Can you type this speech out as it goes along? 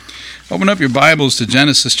Open up your Bibles to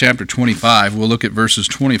Genesis chapter 25. We'll look at verses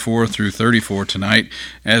 24 through 34 tonight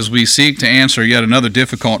as we seek to answer yet another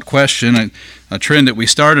difficult question, a trend that we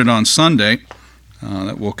started on Sunday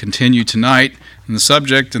that will continue tonight. And the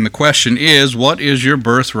subject and the question is, what is your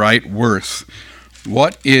birthright worth?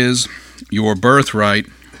 What is your birthright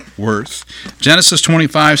worth? Genesis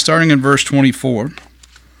 25, starting in verse 24,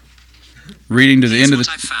 reading to the end of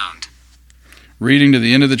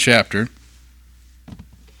the chapter.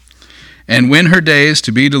 And when her days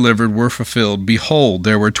to be delivered were fulfilled, behold,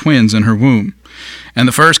 there were twins in her womb. And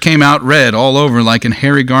the first came out red all over like an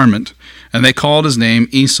hairy garment, and they called his name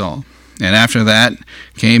Esau. And after that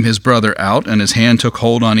came his brother out, and his hand took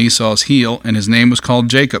hold on Esau's heel, and his name was called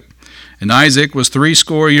Jacob. And Isaac was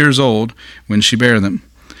 80 years old when she bare them.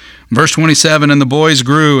 Verse 27, and the boys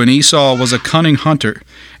grew, and Esau was a cunning hunter,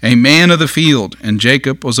 a man of the field, and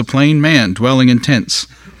Jacob was a plain man, dwelling in tents.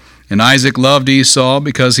 And Isaac loved Esau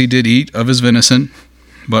because he did eat of his venison,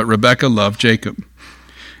 but Rebekah loved Jacob.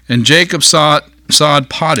 And Jacob sawed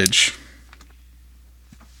pottage,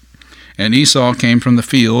 and Esau came from the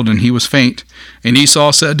field, and he was faint. And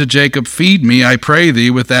Esau said to Jacob, feed me, I pray thee,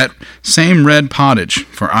 with that same red pottage,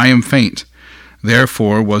 for I am faint.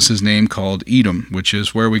 Therefore was his name called Edom, which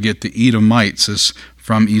is where we get the Edomites, is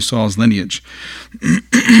from Esau's lineage.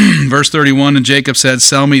 Verse 31, and Jacob said,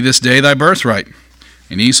 sell me this day thy birthright.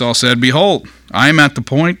 And Esau said, behold, I am at the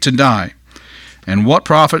point to die, and what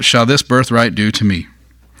profit shall this birthright do to me?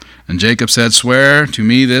 And Jacob said, swear to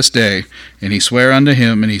me this day. And he sware unto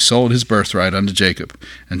him, and he sold his birthright unto Jacob.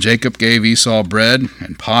 And Jacob gave Esau bread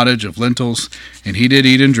and pottage of lentils, and he did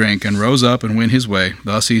eat and drink, and rose up and went his way.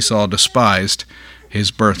 Thus Esau despised his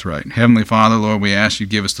birthright. Heavenly Father, Lord, we ask you to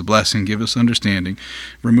give us the blessing, give us understanding.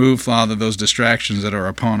 Remove, Father, those distractions that are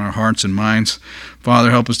upon our hearts and minds. Father,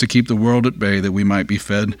 help us to keep the world at bay that we might be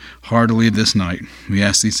fed heartily this night. We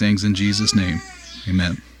ask these things in Jesus' name.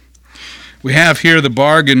 Amen. We have here the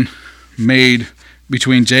bargain made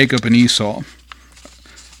between Jacob and Esau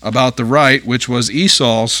about the right, which was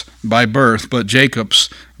Esau's by birth, but Jacob's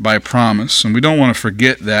by promise. And we don't want to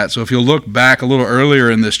forget that. So if you'll look back a little earlier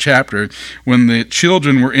in this chapter, when the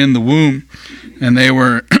children were in the womb and they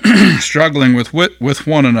were struggling with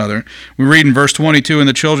one another, we read in verse 22, and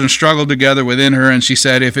the children struggled together within her, and she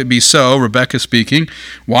said, if it be so, Rebekah speaking,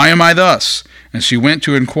 why am I thus? And she went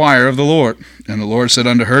to inquire of the Lord. And the Lord said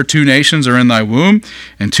unto her, 2 nations are in thy womb,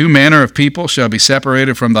 and 2 manner of people shall be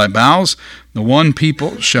separated from thy bowels. The one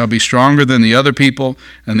people shall be stronger than the other people,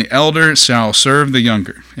 and the elder shall serve the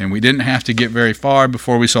younger. And we didn't have to get very far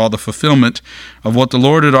before we saw the fulfillment of what the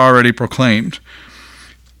Lord had already proclaimed.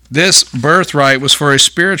 This birthright was for a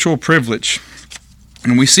spiritual privilege.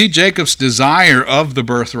 And we see Jacob's desire of the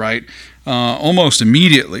birthright almost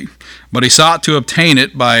immediately, but he sought to obtain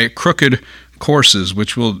it by crooked courses,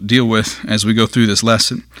 which we'll deal with as we go through this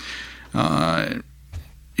lesson.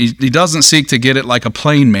 He doesn't seek to get it like a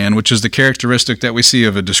plain man, which is the characteristic that we see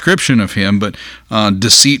of a description of him, but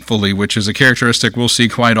deceitfully, which is a characteristic we'll see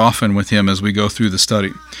quite often with him as we go through the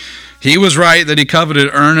study. He was right that he coveted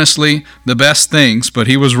earnestly the best things, but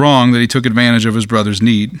he was wrong that he took advantage of his brother's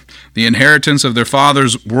need. The inheritance of their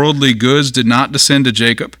father's worldly goods did not descend to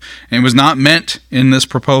Jacob, and was not meant in this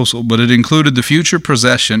proposal, but it included the future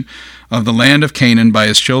possession of the land of Canaan by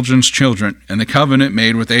his children's children, and the covenant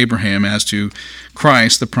made with Abraham as to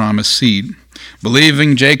Christ, the promised seed.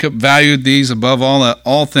 Believing Jacob valued these above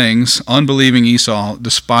all things, unbelieving Esau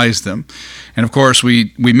despised them. And of course,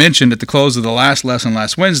 we mentioned at the close of the last lesson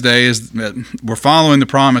last Wednesday is that we're following the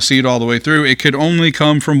promised seed all the way through. It could only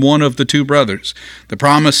come from one of the 2 brothers. The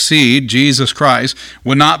promised seed, Jesus Christ,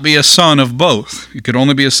 would not be a son of both. It could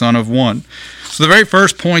only be a son of one. So the very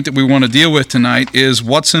first point that we want to deal with tonight is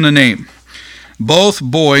what's in a name. Both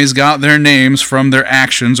boys got their names from their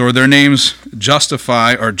actions, or their names justly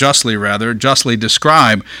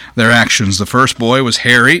describe their actions. The first boy was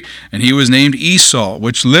hairy, and he was named Esau,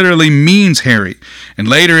 which literally means hairy. And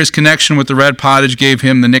later his connection with the red pottage gave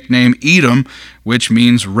him the nickname Edom, which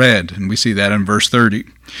means red. And we see that in verse 30.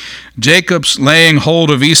 Jacob's laying hold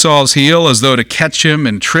of Esau's heel as though to catch him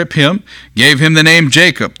and trip him gave him the name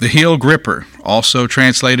Jacob, the heel gripper, also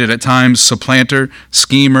translated at times supplanter,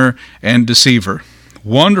 schemer, and deceiver.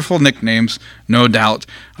 Wonderful nicknames, no doubt.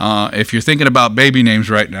 If you're thinking about baby names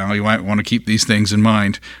right now, you might want to keep these things in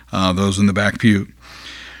mind, those in the back pew.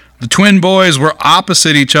 The twin boys were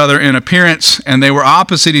opposite each other in appearance, and they were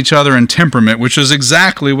opposite each other in temperament, which is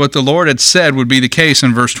exactly what the Lord had said would be the case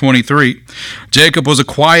in verse 23. Jacob was a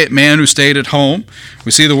quiet man who stayed at home.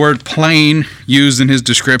 We see the word plain used in his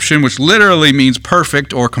description, which literally means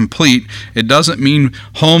perfect or complete. It doesn't mean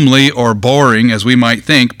homely or boring, as we might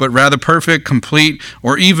think, but rather perfect, complete,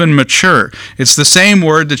 or even mature. It's the same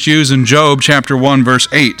word that's used in Job chapter 1, verse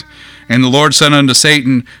 8. And the Lord said unto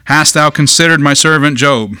Satan, Hast thou considered my servant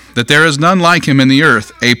Job, that there is none like him in the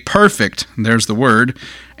earth, a perfect, there's the word,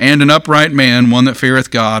 and an upright man, one that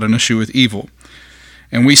feareth God and escheweth evil.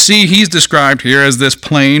 And we see he's described here as this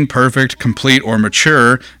plain, perfect, complete, or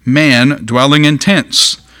mature man dwelling in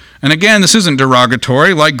tents. And again, this isn't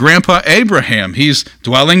derogatory, like Grandpa Abraham. He's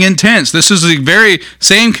dwelling in tents. This is the very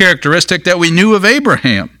same characteristic that we knew of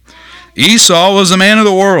Abraham. Esau was a man of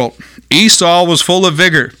the world. Esau was full of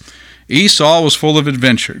vigor. Esau was full of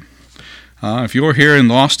adventure. If you're here and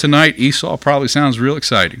lost tonight, Esau probably sounds real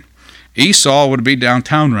exciting. Esau would be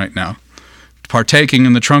downtown right now, partaking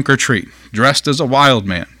in the trunk or treat, dressed as a wild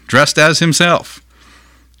man, dressed as himself,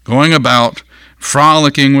 going about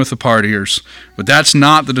frolicking with the partiers. But that's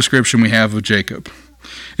not the description we have of Jacob.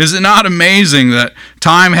 Is it not amazing that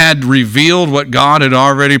time had revealed what God had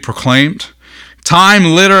already proclaimed? Time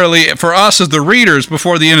literally, for us as the readers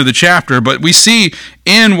before the end of the chapter, but we see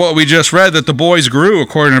in what we just read that the boys grew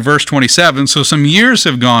according to verse 27. So some years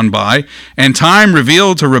have gone by, and time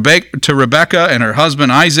revealed to Rebekah and her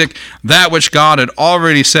husband Isaac that which God had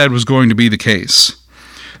already said was going to be the case.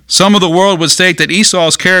 Some of the world would state that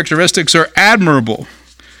Esau's characteristics are admirable.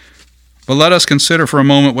 But let us consider for a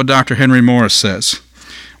moment what Dr. Henry Morris says.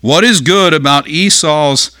 What is good about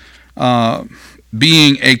Esau's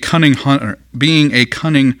being a cunning hunter?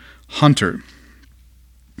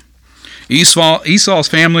 Esau's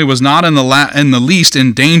family was not in the least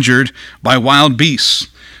endangered by wild beasts,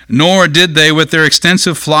 nor did they, with their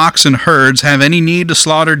extensive flocks and herds, have any need to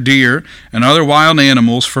slaughter deer and other wild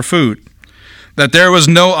animals for food. That there was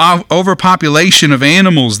no overpopulation of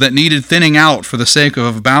animals that needed thinning out for the sake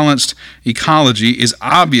of a balanced ecology is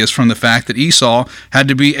obvious from the fact that Esau had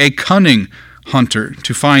to be a cunning hunter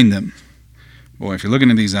to find them. Boy, if you're looking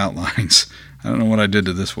at these outlines, I don't know what I did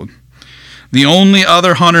to this one. The only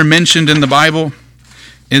other hunter mentioned in the Bible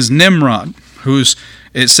is Nimrod, who's,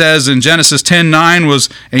 it says in Genesis 10:9, was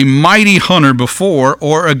a mighty hunter before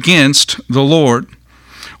or against the Lord.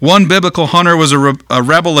 One biblical hunter was a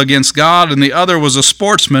rebel against God, and the other was a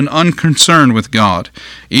sportsman unconcerned with God.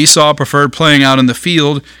 Esau preferred playing out in the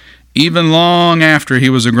field, even long after he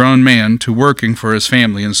was a grown man, to working for his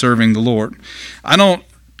family and serving the Lord. I don't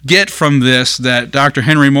get from this that Dr.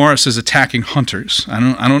 Henry Morris is attacking hunters. I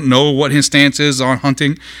don't know what his stance is on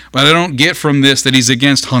hunting, but I don't get from this that he's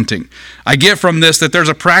against hunting. I get from this that there's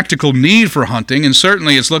a practical need for hunting, and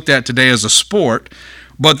certainly it's looked at today as a sport.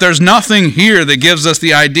 But there's nothing here that gives us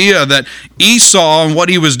the idea that Esau and what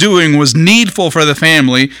he was doing was needful for the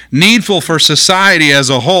family, needful for society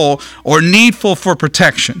as a whole, or needful for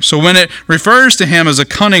protection. So when it refers to him as a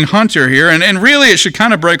cunning hunter here, and really it should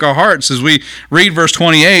kind of break our hearts as we read verse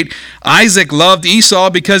 28, Isaac loved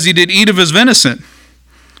Esau because he did eat of his venison.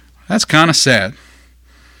 That's kind of sad.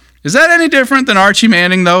 Is that any different than Archie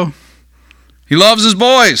Manning, though? He loves his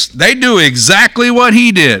boys. They do exactly what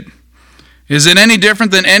he did. Is it any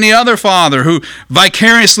different than any other father who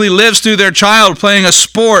vicariously lives through their child playing a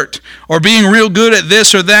sport or being real good at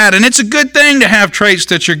this or that? And it's a good thing to have traits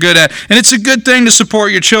that you're good at, and it's a good thing to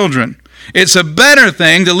support your children. It's a better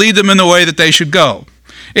thing to lead them in the way that they should go.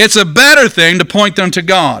 It's a better thing to point them to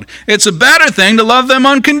God. It's a better thing to love them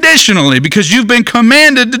unconditionally because you've been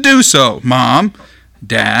commanded to do so, Mom,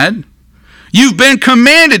 Dad. You've been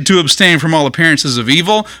commanded to abstain from all appearances of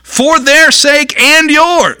evil for their sake and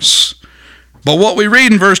yours. But what we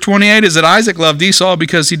read in verse 28 is that Isaac loved Esau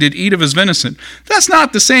because he did eat of his venison. That's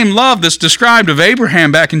not the same love that's described of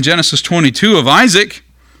Abraham back in Genesis 22 of Isaac.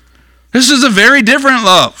 This is a very different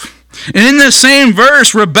love. And in this same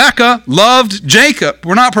verse, Rebekah loved Jacob.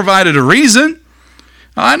 We're not provided a reason.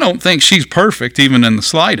 I don't think she's perfect, even in the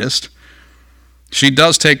slightest. She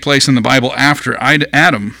does take place in the Bible after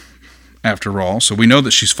Adam, after all, so we know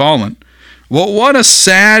that she's fallen. Well, what a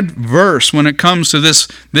sad verse when it comes to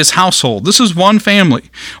this household. This is one family.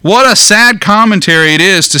 What a sad commentary it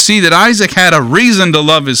is to see that Isaac had a reason to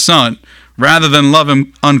love his son rather than love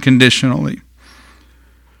him unconditionally.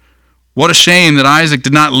 What a shame that Isaac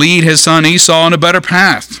did not lead his son Esau on a better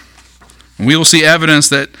path. And we will see evidence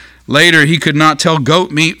that later he could not tell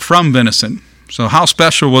goat meat from venison. So how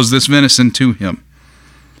special was this venison to him?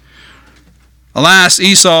 Alas,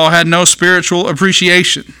 Esau had no spiritual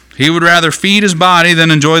appreciation. He would rather feed his body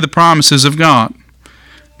than enjoy the promises of God.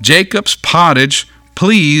 Jacob's pottage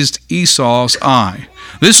pleased Esau's eye.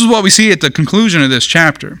 This is what we see at the conclusion of this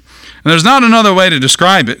chapter. And there's not another way to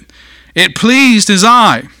describe it. It pleased his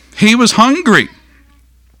eye. He was hungry.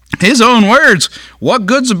 His own words, what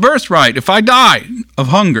good's a birthright if I die of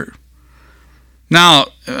hunger? Now,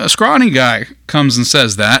 a scrawny guy comes and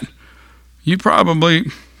says that. You probably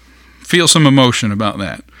feel some emotion about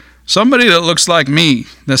that. Somebody that looks like me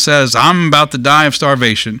that says, I'm about to die of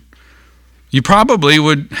starvation, you probably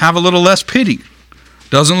would have a little less pity.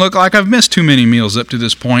 Doesn't look like I've missed too many meals up to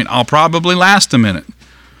this point. I'll probably last a minute.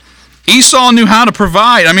 Esau knew how to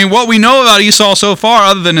provide. I mean, what we know about Esau so far,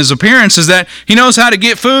 other than his appearance, is that he knows how to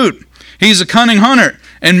get food. He's a cunning hunter.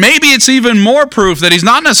 And maybe it's even more proof that he's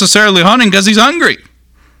not necessarily hunting because he's hungry.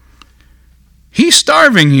 He's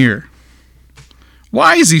starving here.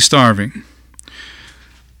 Why is he starving?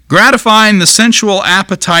 Gratifying the sensual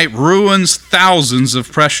appetite ruins thousands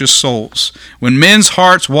of precious souls. When men's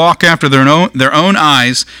hearts walk after their own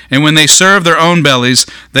eyes, and when they serve their own bellies,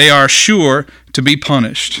 they are sure to be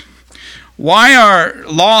punished. Why are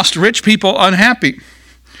lost rich people unhappy?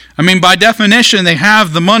 I mean, by definition, they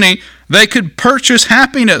have the money. They could purchase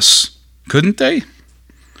happiness, couldn't they?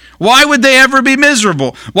 Why would they ever be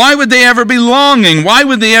miserable? Why would they ever be longing? Why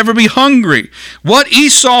would they ever be hungry? What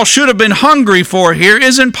Esau should have been hungry for here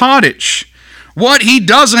isn't pottage. What he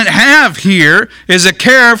doesn't have here is a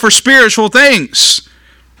care for spiritual things.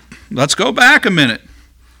 Let's go back a minute.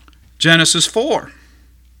 Genesis 4.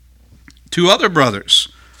 Two other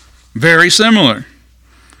brothers, very similar.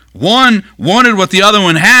 One wanted what the other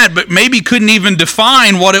one had, but maybe couldn't even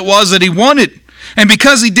define what it was that he wanted. And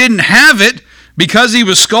because he didn't have it, because he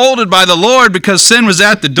was scolded by the Lord because sin was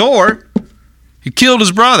at the door, he killed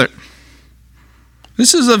his brother.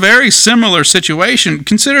 This is a very similar situation.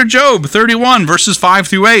 Consider Job 31, verses 5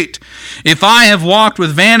 through 8. If I have walked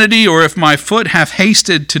with vanity, or if my foot hath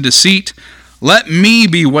hasted to deceit, let me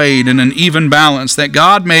be weighed in an even balance, that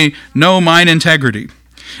God may know mine integrity.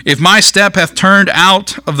 If my step hath turned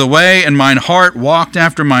out of the way, and mine heart walked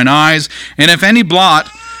after mine eyes, and if any blot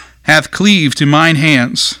hath cleaved to mine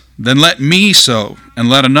hands, then let me sow, and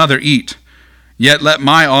let another eat. Yet let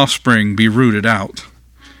my offspring be rooted out.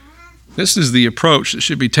 This is the approach that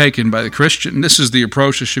should be taken by the Christian. This is the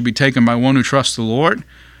approach that should be taken by one who trusts the Lord.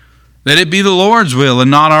 That it be the Lord's will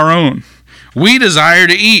and not our own. We desire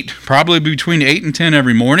to eat, probably between 8 and 10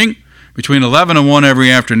 every morning, between 11 and 1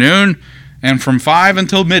 every afternoon, and from 5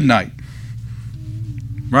 until midnight.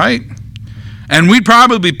 Right? And we'd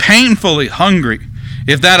probably be painfully hungry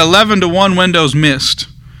if that 11 to 1 window's missed,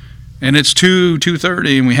 and it's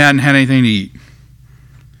 2:30 and we hadn't had anything to eat.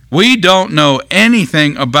 We don't know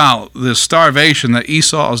anything about this starvation that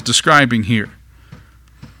Esau is describing here.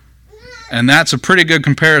 And that's a pretty good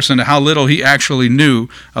comparison to how little he actually knew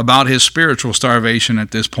about his spiritual starvation at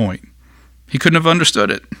this point. He couldn't have understood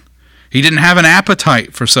it. He didn't have an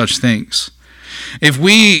appetite for such things. If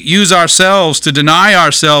we use ourselves to deny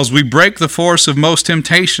ourselves, we break the force of most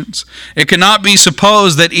temptations. It cannot be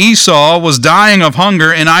supposed that Esau was dying of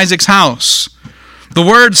hunger in Isaac's house. The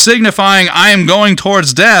word signifying I am going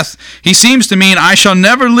towards death, he seems to mean I shall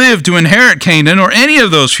never live to inherit Canaan or any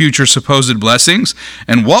of those future supposed blessings,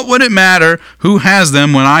 and what would it matter who has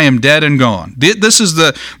them when I am dead and gone? This is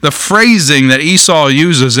the phrasing that Esau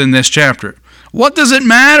uses in this chapter. What does it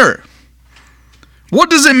matter? What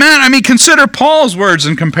does it matter? I mean, consider Paul's words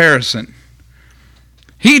in comparison.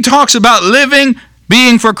 He talks about living,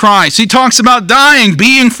 being for Christ. He talks about dying,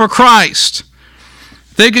 being for Christ.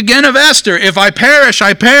 Think again of Esther. If I perish,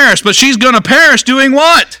 I perish. But she's going to perish doing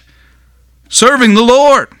what? Serving the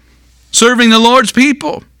Lord. Serving the Lord's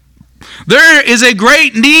people. There is a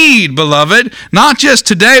great need, beloved, not just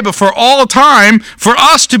today, but for all time, for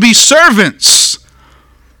us to be servants.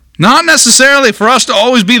 Not necessarily for us to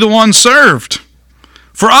always be the one served.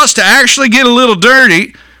 For us to actually get a little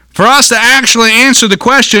dirty, for us to actually answer the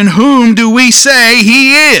question, whom do we say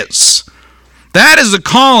he is? That is the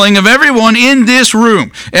calling of everyone in this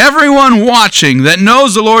room, everyone watching that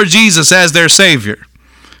knows the Lord Jesus as their Savior.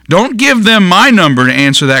 Don't give them my number to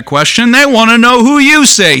answer that question. They want to know who you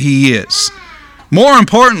say he is. More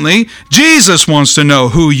importantly, Jesus wants to know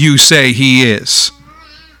who you say he is.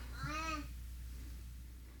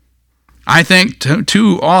 I think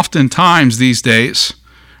too often times these days,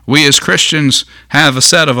 we as Christians have a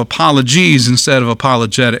set of apologies instead of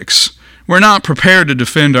apologetics. We're not prepared to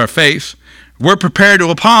defend our faith. We're prepared to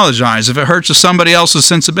apologize if it hurts somebody else's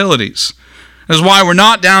sensibilities. That's why we're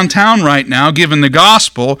not downtown right now giving the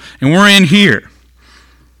gospel, and we're in here.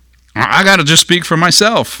 I got to just speak for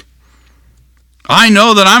myself. I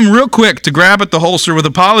know that I'm real quick to grab at the holster with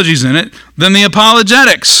apologies in it than the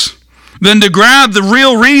apologetics. than to grab the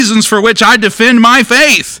real reasons for which I defend my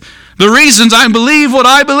faith, the reasons I believe what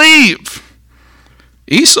I believe.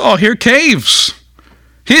 Esau here caves.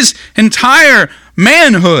 His entire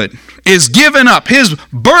manhood is given up. His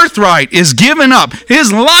birthright is given up.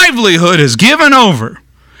 His livelihood is given over.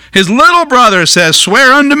 His little brother says,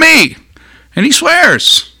 "Swear unto me." And he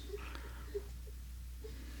swears.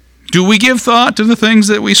 Do we give thought to the things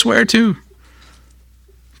that we swear to?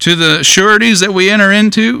 To the sureties that we enter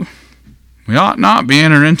into? We ought not be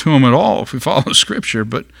entering into them at all if we follow Scripture,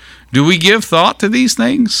 but do we give thought to these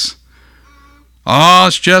things? Oh,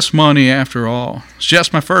 it's just money after all. It's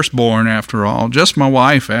just my firstborn after all. Just my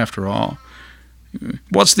wife after all.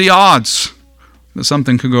 What's the odds that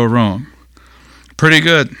something could go wrong? Pretty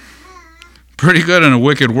good. Pretty good in a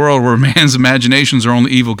wicked world where man's imaginations are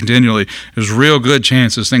only evil continually. There's real good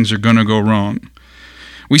chances things are going to go wrong.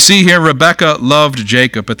 We see here Rebekah loved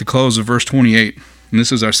Jacob at the close of verse 28, and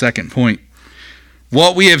this is our second point.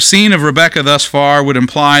 What we have seen of Rebekah thus far would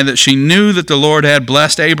imply that she knew that the Lord had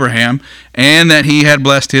blessed Abraham and that he had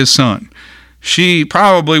blessed his son. She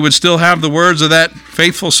probably would still have the words of that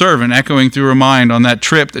faithful servant echoing through her mind on that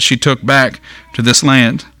trip that she took back to this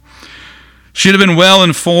land. She'd have been well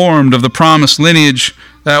informed of the promised lineage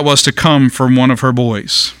that was to come from one of her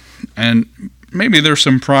boys. And maybe there's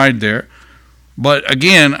some pride there. But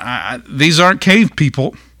again, these aren't cave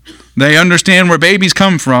people. They understand where babies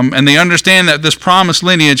come from, and they understand that this promised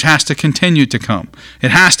lineage has to continue to come.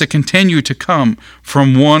 It has to continue to come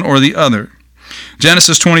from one or the other.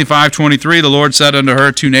 Genesis 25:23, the Lord said unto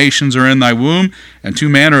her, 2 nations are in thy womb, and 2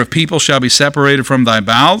 manner of people shall be separated from thy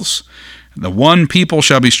bowels. The one people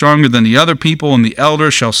shall be stronger than the other people, and the elder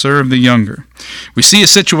shall serve the younger. We see a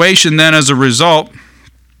situation then as a result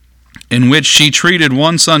in which she treated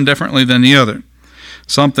one son differently than the other.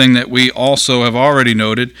 Something that we also have already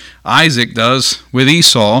noted Isaac does with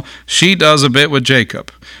Esau. She does a bit with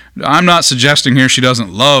Jacob. I'm not suggesting here she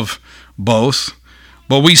doesn't love both,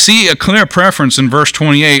 but we see a clear preference in verse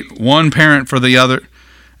 28, one parent for the other.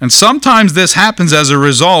 And sometimes this happens as a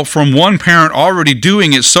result from one parent already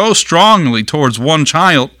doing it so strongly towards one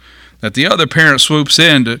child that the other parent swoops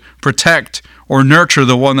in to protect or nurture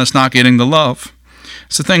the one that's not getting the love.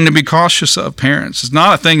 It's a thing to be cautious of, parents. It's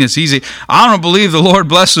not a thing that's easy. I don't believe the Lord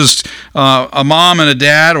blesses a mom and a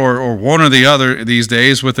dad or one or the other these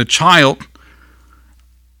days with a child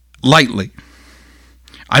lightly.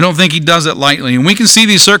 I don't think he does it lightly. And we can see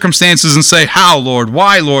these circumstances and say, how, Lord?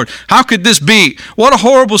 Why, Lord? How could this be? What a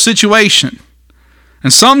horrible situation.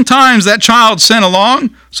 And sometimes that child sent along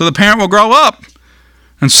so the parent will grow up.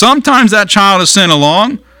 And sometimes that child is sent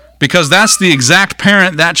along because that's the exact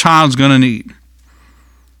parent that child's going to need.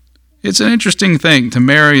 It's an interesting thing to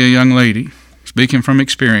marry a young lady, speaking from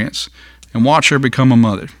experience, and watch her become a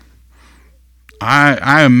mother.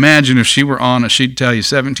 I imagine if she were honest, she'd tell you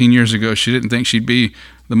 17 years ago she didn't think she'd be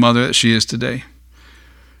the mother that she is today.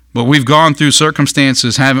 But we've gone through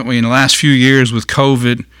circumstances, haven't we, in the last few years with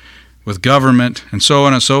COVID, with government, and so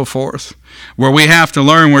on and so forth, where we have to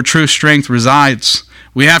learn where true strength resides.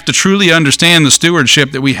 We have to truly understand the stewardship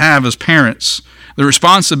that we have as parents, the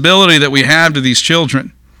responsibility that we have to these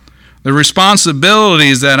children. The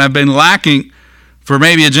responsibilities that have been lacking for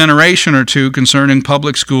maybe a generation or two concerning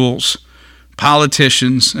public schools,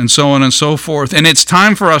 politicians, and so on and so forth. And it's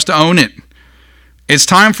time for us to own it. It's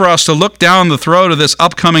time for us to look down the throat of this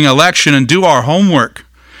upcoming election and do our homework.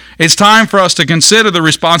 It's time for us to consider the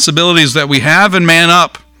responsibilities that we have and man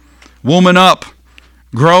up, woman up,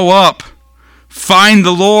 grow up, find the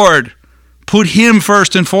Lord. Put him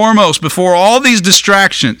first and foremost before all these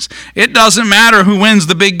distractions. It doesn't matter who wins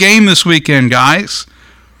the big game this weekend, guys.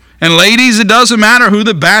 And ladies, it doesn't matter who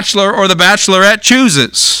the bachelor or the bachelorette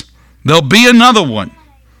chooses. There'll be another one.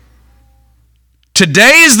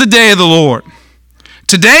 Today is the day of the Lord.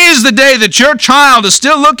 Today is the day that your child is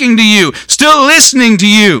still looking to you, still listening to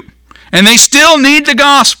you, and they still need the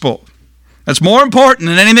gospel. That's more important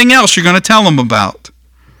than anything else you're going to tell them about.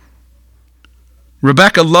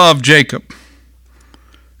 Rebekah loved Jacob.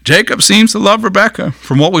 Jacob seems to love Rebekah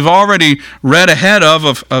from what we've already read ahead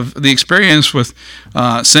of the experience with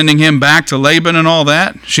sending him back to Laban and all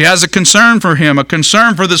that. She has a concern for him, a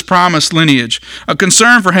concern for this promised lineage, a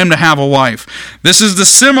concern for him to have a wife. This is the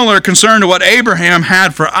similar concern to what Abraham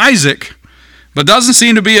had for Isaac, but doesn't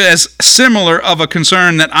seem to be as similar of a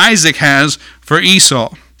concern that Isaac has for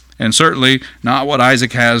Esau, and certainly not what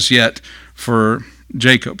Isaac has yet for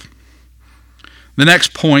Jacob. The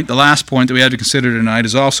next point, the last point that we have to consider tonight,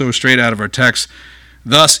 is also straight out of our text.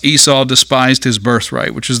 Thus Esau despised his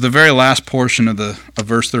birthright, which is the very last portion of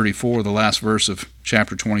verse 34, the last verse of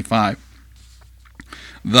chapter 25.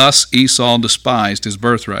 Thus Esau despised his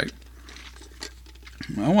birthright.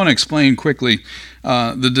 I want to explain quickly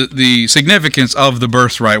the significance of the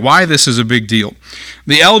birthright, why this is a big deal.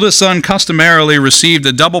 The eldest son customarily received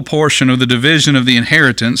a double portion of the division of the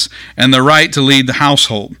inheritance and the right to lead the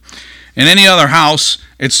household. In any other house,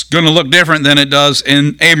 it's going to look different than it does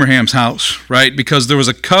in Abraham's house, right? Because there was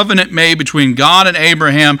a covenant made between God and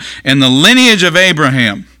Abraham and the lineage of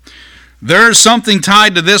Abraham. There's something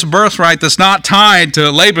tied to this birthright that's not tied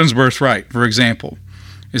to Laban's birthright, for example.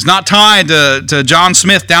 It's not tied to John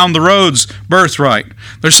Smith down the road's birthright.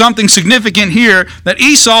 There's something significant here that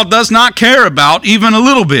Esau does not care about even a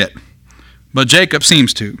little bit, but Jacob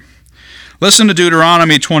seems to. Listen to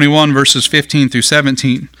Deuteronomy 21, verses 15 through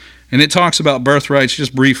 17, and it talks about birthrights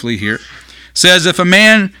just briefly here. It says, "If a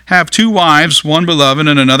man have 2 wives, one beloved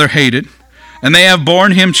and another hated, and they have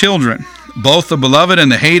borne him children, both the beloved and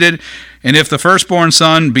the hated, and if the firstborn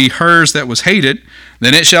son be hers that was hated,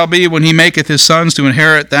 then it shall be when he maketh his sons to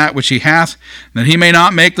inherit that which he hath, that he may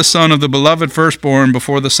not make the son of the beloved firstborn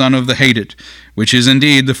before the son of the hated, which is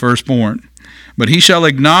indeed the firstborn. But he shall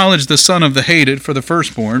acknowledge the son of the hated for the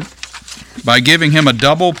firstborn, by giving him a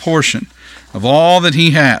double portion of all that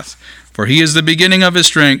he hath. For he is the beginning of his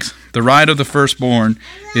strength, the right of the firstborn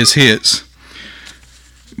is his."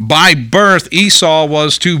 By birth, Esau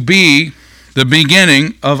was to be the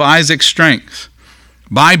beginning of Isaac's strength.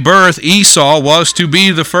 By birth, Esau was to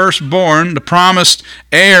be the firstborn, the promised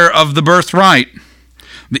heir of the birthright.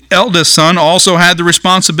 The eldest son also had the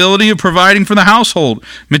responsibility of providing for the household,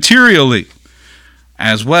 materially,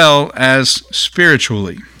 as well as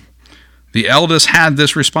spiritually. The eldest had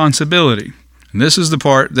this responsibility. And this is the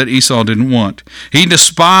part that Esau didn't want. He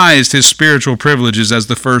despised his spiritual privileges as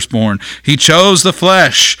the firstborn. He chose the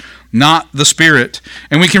flesh, not the spirit.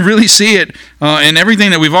 And we can really see it in everything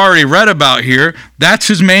that we've already read about here. That's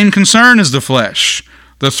his main concern, is the flesh.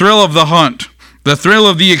 The thrill of the hunt. The thrill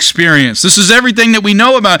of the experience. This is everything that we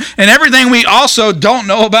know about, and everything we also don't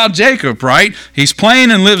know about Jacob, right? He's plain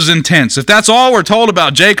and lives in tents. If that's all we're told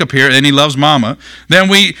about Jacob here, and he loves mama, then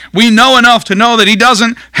we know enough to know that he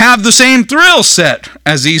doesn't have the same thrill set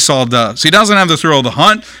as Esau does. He doesn't have the thrill of the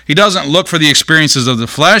hunt. He doesn't look for the experiences of the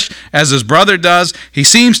flesh as his brother does. He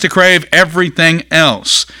seems to crave everything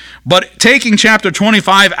else. But taking chapter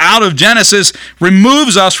 25 out of Genesis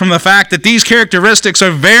removes us from the fact that these characteristics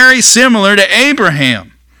are very similar to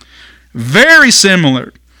Abraham. Very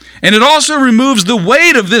similar. And it also removes the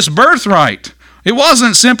weight of this birthright. It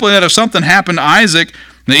wasn't simply that if something happened to Isaac,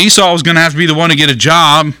 that Esau was going to have to be the one to get a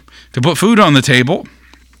job to put food on the table,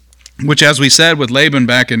 which, as we said with Laban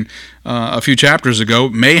back in a few chapters ago,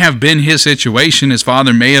 may have been his situation. His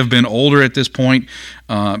father may have been older at this point,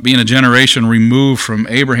 being a generation removed from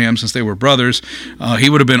Abraham since they were brothers. He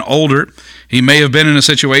would have been older. He may have been in a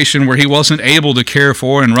situation where he wasn't able to care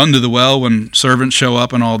for and run to the well when servants show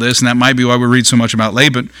up and all this, and that might be why we read so much about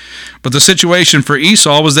Laban. But the situation for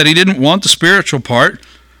Esau was that he didn't want the spiritual part.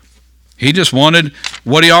 He just wanted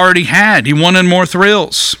what he already had. He wanted more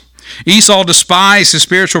thrills. Esau despised his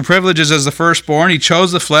spiritual privileges as the firstborn. He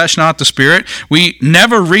chose the flesh, not the spirit. We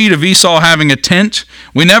never read of Esau having a tent.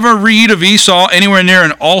 We never read of Esau anywhere near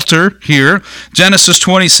an altar here. Genesis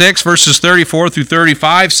 26, verses 34 through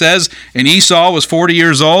 35 says, "And Esau was 40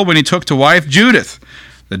 years old when he took to wife Judith,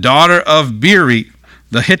 the daughter of Beeri,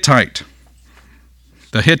 the Hittite.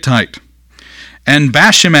 And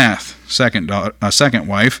Bashemath, second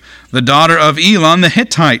wife, the daughter of Elon, the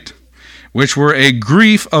Hittite, which were a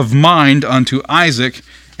grief of mind unto Isaac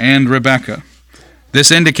and Rebekah." This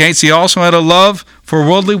indicates he also had a love for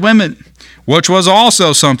worldly women, which was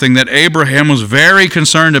also something that Abraham was very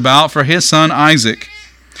concerned about for his son Isaac.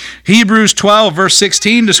 Hebrews 12, verse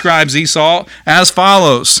 16 describes Esau as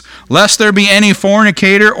follows: "Lest there be any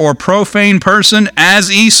fornicator or profane person as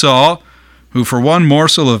Esau, who for one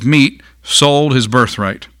morsel of meat sold his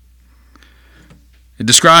birthright." It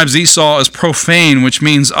describes Esau as profane, which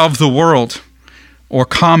means of the world or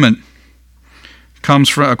common. It comes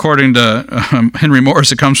from, according to Henry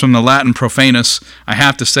Morris, it comes from the Latin profanus. I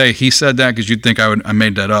have to say, he said that because you'd think I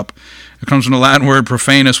made that up. It comes from the Latin word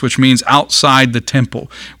profanus, which means outside the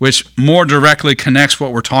temple, which more directly connects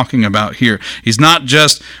what we're talking about here. He's not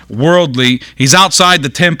just worldly, he's outside the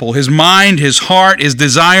temple. His mind, his heart, his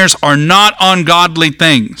desires are not ungodly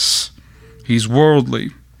things. He's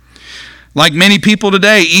worldly. Like many people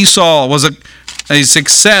today, Esau was a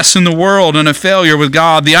success in the world and a failure with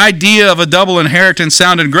God. The idea of a double inheritance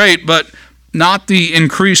sounded great, but not the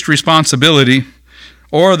increased responsibility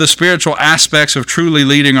or the spiritual aspects of truly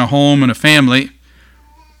leading a home and a family.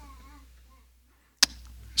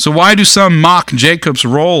 So why do some mock Jacob's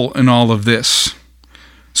role in all of this?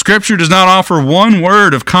 Scripture does not offer one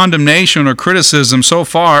word of condemnation or criticism so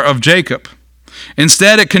far of Jacob.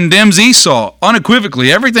 Instead, it condemns Esau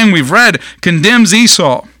unequivocally. Everything we've read condemns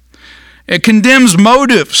Esau. It condemns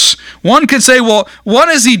motives. One could say, well, what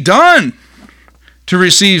has he done to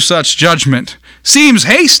receive such judgment? Seems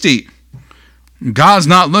hasty. God's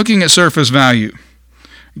not looking at surface value.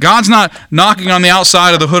 God's not knocking on the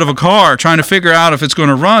outside of the hood of a car trying to figure out if it's going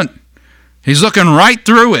to run. He's looking right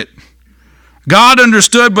through it. God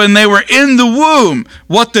understood when they were in the womb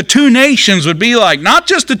what the two nations would be like. Not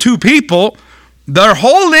just the two people, their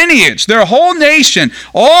whole lineage, their whole nation,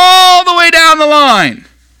 all the way down the line.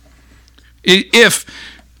 If,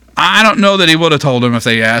 I don't know that he would have told them if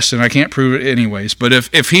they asked, and I can't prove it anyways, but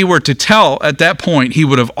if he were to tell at that point, he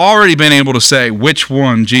would have already been able to say which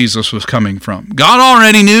one Jesus was coming from. God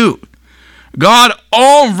already knew. God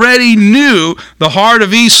already knew the heart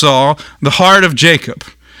of Esau, the heart of Jacob.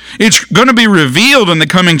 It's going to be revealed in the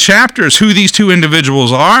coming chapters who these two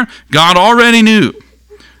individuals are. God already knew.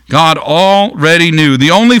 God already knew.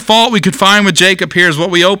 The only fault we could find with Jacob here is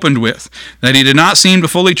what we opened with, that he did not seem to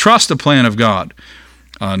fully trust the plan of God.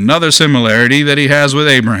 Another similarity that he has with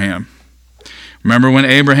Abraham. Remember when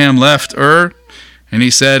Abraham left Ur and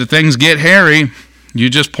he said, things get hairy, you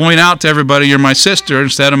just point out to everybody you're my sister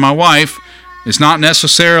instead of my wife. It's not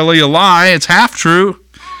necessarily a lie, it's half true,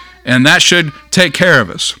 and that should take care of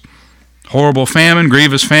us. Horrible famine,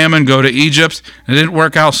 grievous famine, go to Egypt. It didn't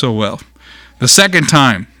work out so well. The second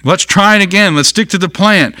time, let's try it again. Let's stick to the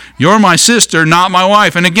plan. You're my sister, not my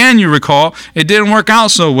wife. And again, you recall, it didn't work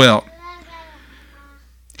out so well.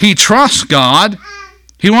 He trusts God.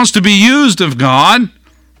 He wants to be used of God.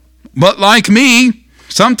 But like me,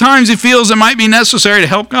 sometimes he feels it might be necessary to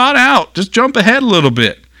help God out. Just jump ahead a little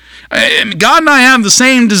bit. God and I have the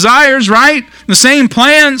same desires, right? The same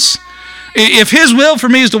plans. If his will for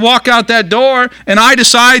me is to walk out that door and I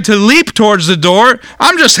decide to leap towards the door,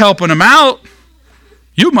 I'm just helping him out.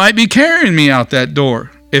 You might be carrying me out that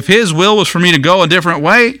door if his will was for me to go a different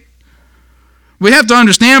way. We have to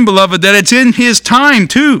understand, beloved, that it's in his time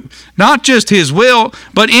too. Not just his will,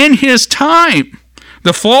 but in his time.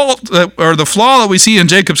 The flaw that we see in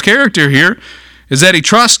Jacob's character here is that he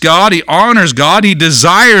trusts God, he honors God, he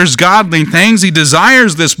desires godly things, he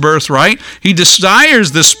desires this birthright, he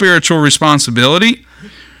desires this spiritual responsibility,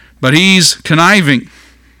 but he's conniving.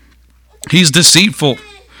 He's deceitful,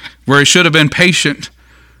 where he should have been patient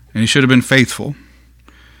and he should have been faithful.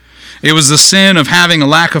 It was the sin of having a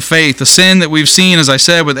lack of faith, a sin that we've seen, as I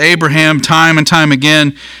said, with Abraham time and time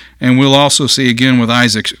again, and we'll also see again with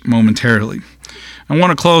Isaac momentarily. I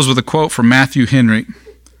want to close with a quote from Matthew Henry.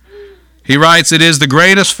 He writes, "It is the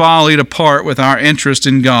greatest folly to part with our interest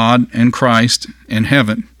in God and Christ and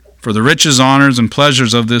heaven for the riches, honors, and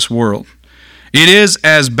pleasures of this world. It is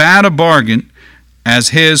as bad a bargain as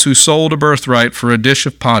his who sold a birthright for a dish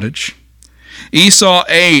of pottage. Esau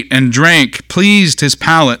ate and drank, pleased his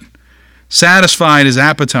palate, satisfied his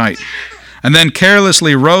appetite, and then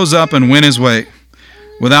carelessly rose up and went his way,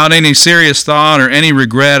 without any serious thought or any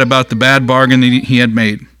regret about the bad bargain that he had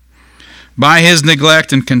made. By his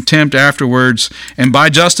neglect and contempt afterwards, and by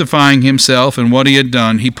justifying himself in what he had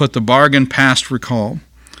done, he put the bargain past recall.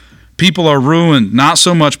 People are ruined not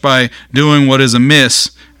so much by doing what is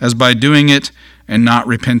amiss as by doing it and not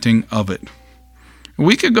repenting of it."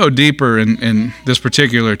 We could go deeper in this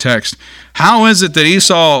particular text. How is it that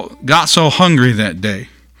Esau got so hungry that day?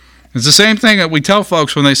 It's the same thing that we tell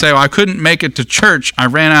folks when they say, "Well, I couldn't make it to church. I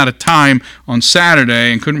ran out of time on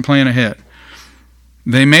Saturday and couldn't plan ahead."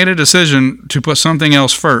 They made a decision to put something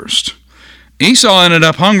else first. Esau ended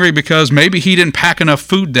up hungry because maybe he didn't pack enough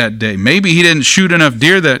food that day. Maybe he didn't shoot enough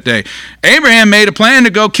deer that day. Abraham made a plan to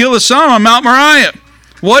go kill his son on Mount Moriah.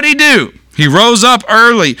 What'd he do? He rose up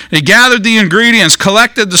early. He gathered the ingredients,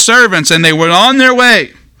 collected the servants, and they went on their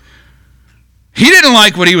way. He didn't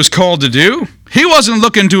like what he was called to do. He wasn't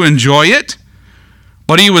looking to enjoy it,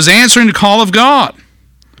 but he was answering the call of God.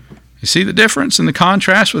 You see the difference in the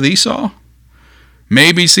contrast with Esau?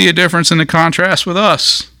 Maybe see a difference in the contrast with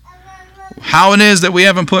us. How it is that we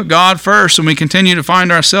haven't put God first and we continue to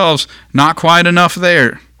find ourselves not quite enough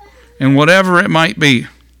there, and whatever it might be.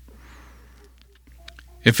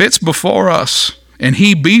 If it's before us and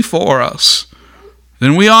he be for us,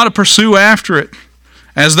 then we ought to pursue after it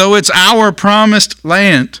as though it's our promised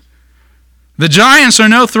land. The giants are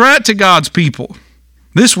no threat to God's people.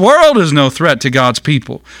 This world is no threat to God's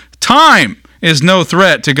people. Time is no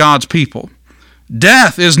threat to God's people.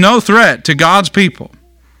 Death is no threat to God's people.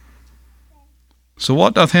 So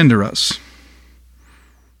what doth hinder us?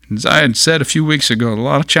 As I had said a few weeks ago, a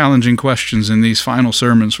lot of challenging questions in these final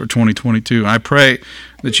sermons for 2022. I pray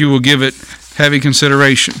that you will give it heavy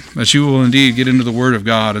consideration, that you will indeed get into the Word of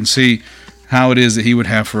God and see how it is that he would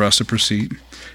have for us to proceed.